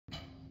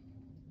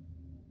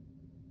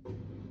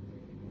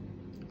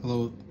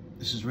Hello,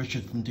 this is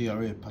Richard from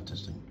DRA PAT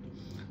Testing.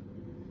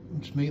 I'm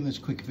just making this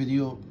quick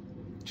video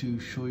to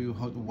show you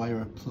how to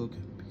wire a plug,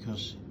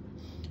 because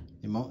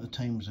the amount of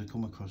times I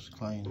come across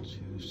clients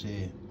who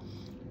say,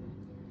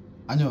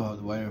 I know how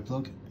to wire a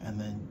plug, and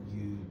then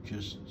you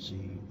just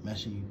see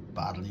messy,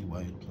 badly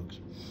wired plugs.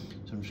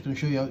 So I'm just going to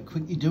show you how to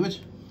quickly do it.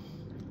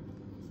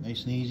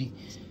 Nice and easy.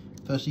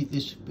 Firstly,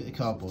 this bit of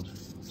cardboard,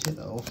 take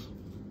that off,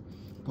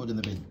 put it in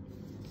the bin,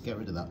 get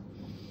rid of that.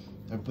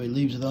 Everybody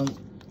leaves it on,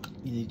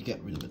 you need to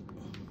get rid of it.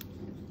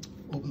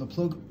 Open the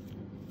plug,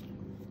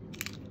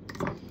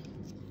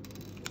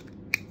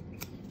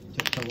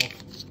 take the top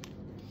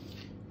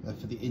off,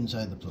 for the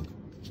inside of the plug.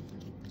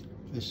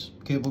 This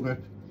cable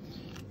grip,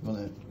 you want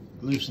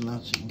to loosen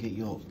that so you can get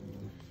your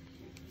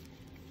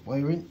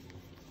wire in.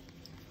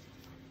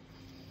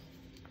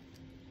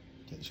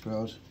 Take the screw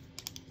out.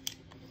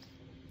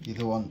 The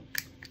other one,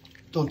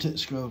 don't take the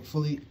screw out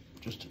fully,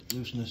 just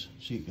loosen it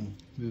so you can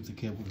move the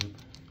cable grip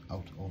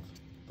out of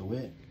the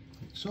way,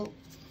 like so.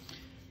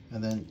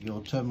 And then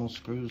your terminal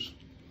screws,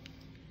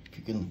 if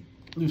you can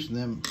loosen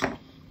them,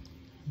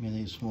 you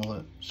need a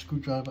smaller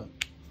screwdriver.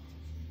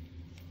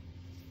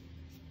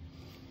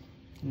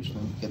 Loosen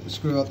them, get the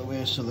screw out of the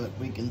way so that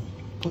we can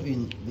put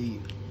in the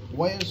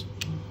wires.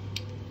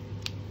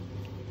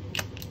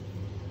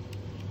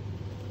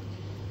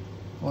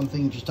 One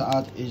thing just to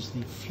add is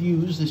the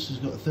fuse. This has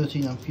got a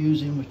 13 amp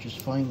fuse in, which is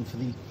fine for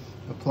the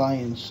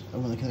appliance I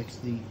want to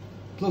connect the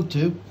plug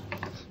to,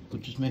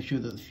 but just make sure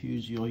that the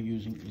fuse you're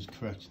using is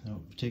correct. Now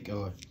we take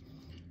our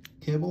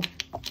cable,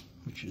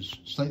 which is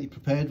slightly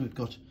prepared. We've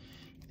got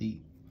the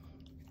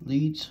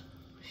leads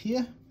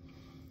here,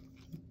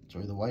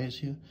 sorry, the wires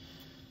here,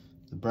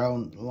 the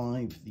brown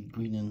live, the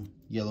green and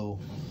yellow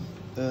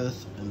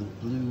earth, and the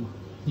blue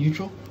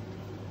neutral,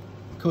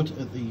 cut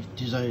at the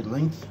desired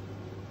length.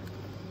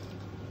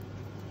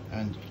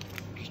 And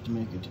just to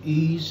make it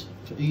ease,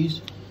 we're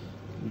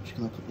just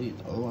going to put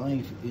it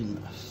live in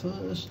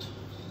first,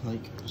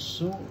 like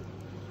so.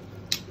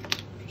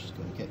 Just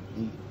going to get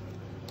the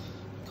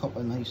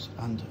copper nice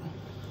and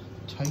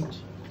tight.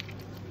 And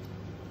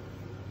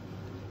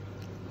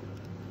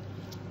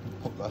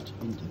put that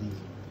into the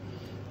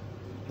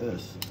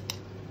earth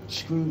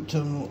screw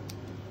terminal,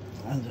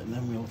 and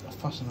then we'll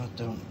fasten that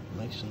down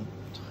nice and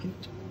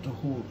tight to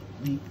hold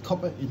the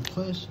copper in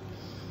place.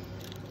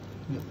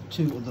 We've got the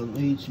two other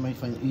leads. You might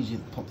find it easier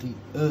to pop the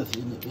earth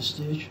in at this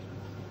stage.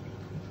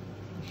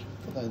 Just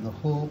put that in the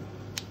hole,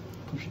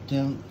 push it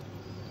down,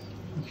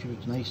 make sure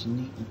it's nice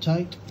and neat and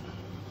tight,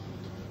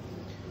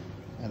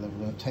 and then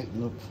we're going to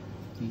tighten up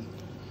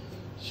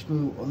the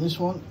screw on this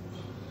one,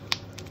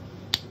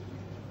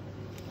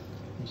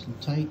 nice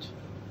and tight,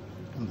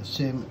 and the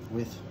same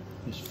with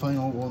this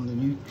final one, the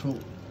neutral.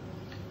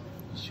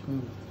 The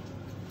screw,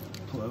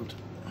 pull out,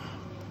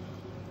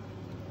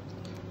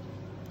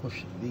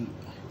 push the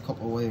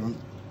copper wire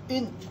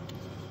in,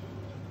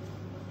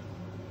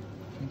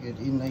 get it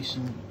in nice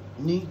and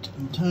neat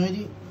and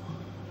tidy.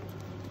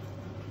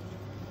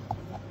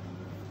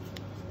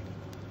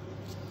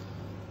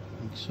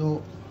 Like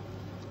so.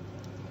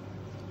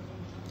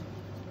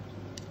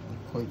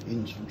 Not quite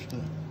in, so I'm just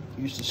going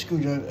to use the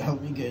screwdriver to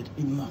help me get it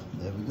in there.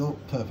 There we go,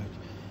 perfect.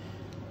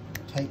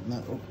 Tighten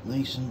that up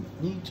nice and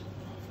neat.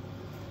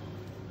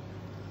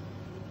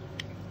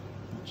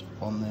 That's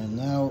on there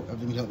now,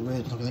 everything's out of the way,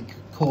 it's not going to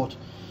get caught.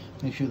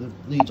 Make sure the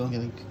leads aren't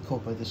getting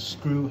caught by the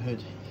screw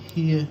head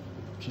here,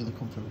 so they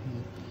come through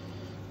here.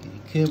 Get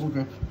your cable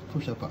grip,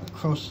 push that back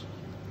across,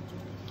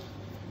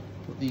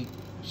 put the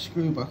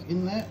screw back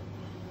in there.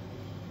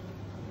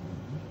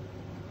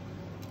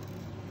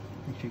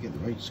 Make sure you get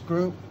the right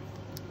screw.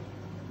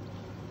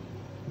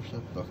 Push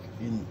that back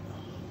in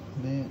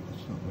there.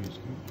 That's not the right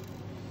screw.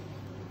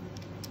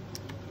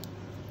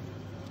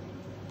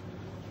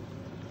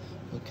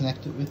 We'll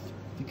connect it with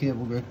the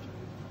cable grip.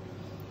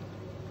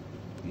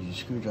 Use your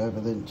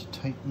screwdriver then to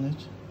tighten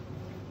it,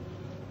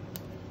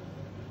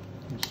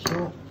 and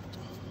so.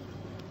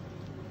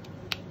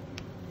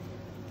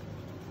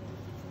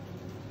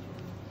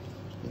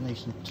 Get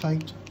nice and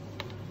tight,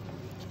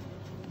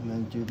 and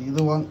then do the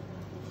other one.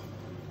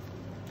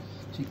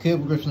 So your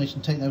cable grip's nice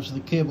and tight now, so the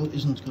cable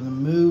isn't going to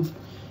move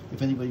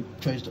if anybody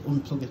tries to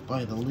unplug it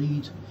by the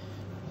lead.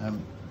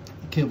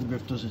 The cable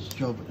grip does its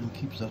job and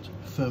keeps that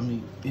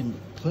firmly in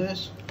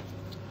place.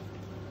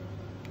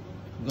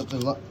 We've got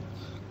the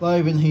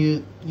live in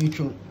here,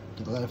 neutral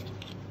to the left,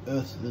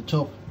 earth to the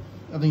top,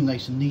 everything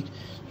nice and neat.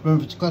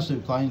 Remember, if it's a class 2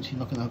 appliance, you're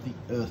not going to have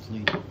the earth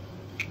lead.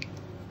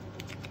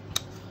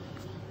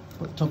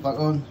 Put the top back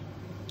on,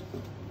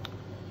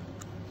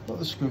 put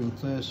the screw in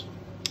place,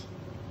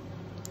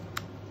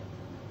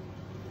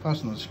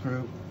 fasten the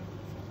screw.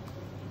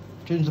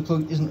 Changing the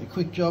plug isn't a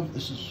quick job,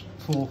 this is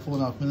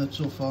 4.5 minutes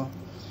so far,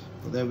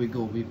 but there we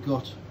go, we've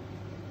got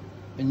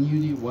a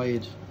newly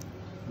wired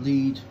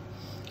lead.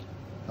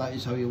 That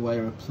is how you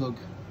wire a plug,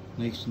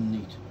 nice and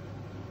neat.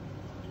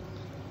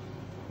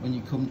 When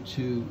you come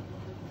to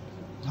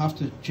have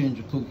to change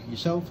a plug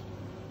yourself,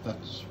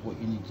 that's what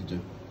you need to do.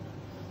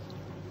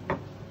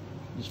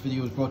 This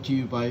video is brought to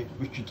you by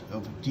Richard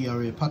of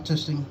DRA PAT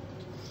Testing.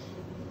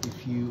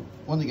 If you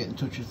want to get in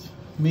touch with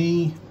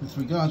me with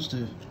regards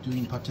to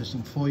doing PAT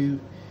testing for you,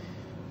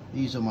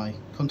 these are my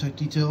contact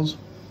details.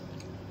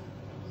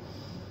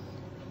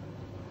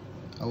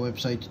 Our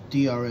website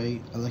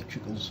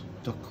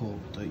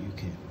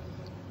draelectricals.co.uk.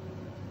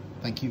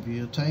 Thank you for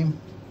your time.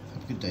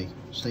 Have a good day.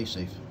 Stay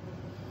safe.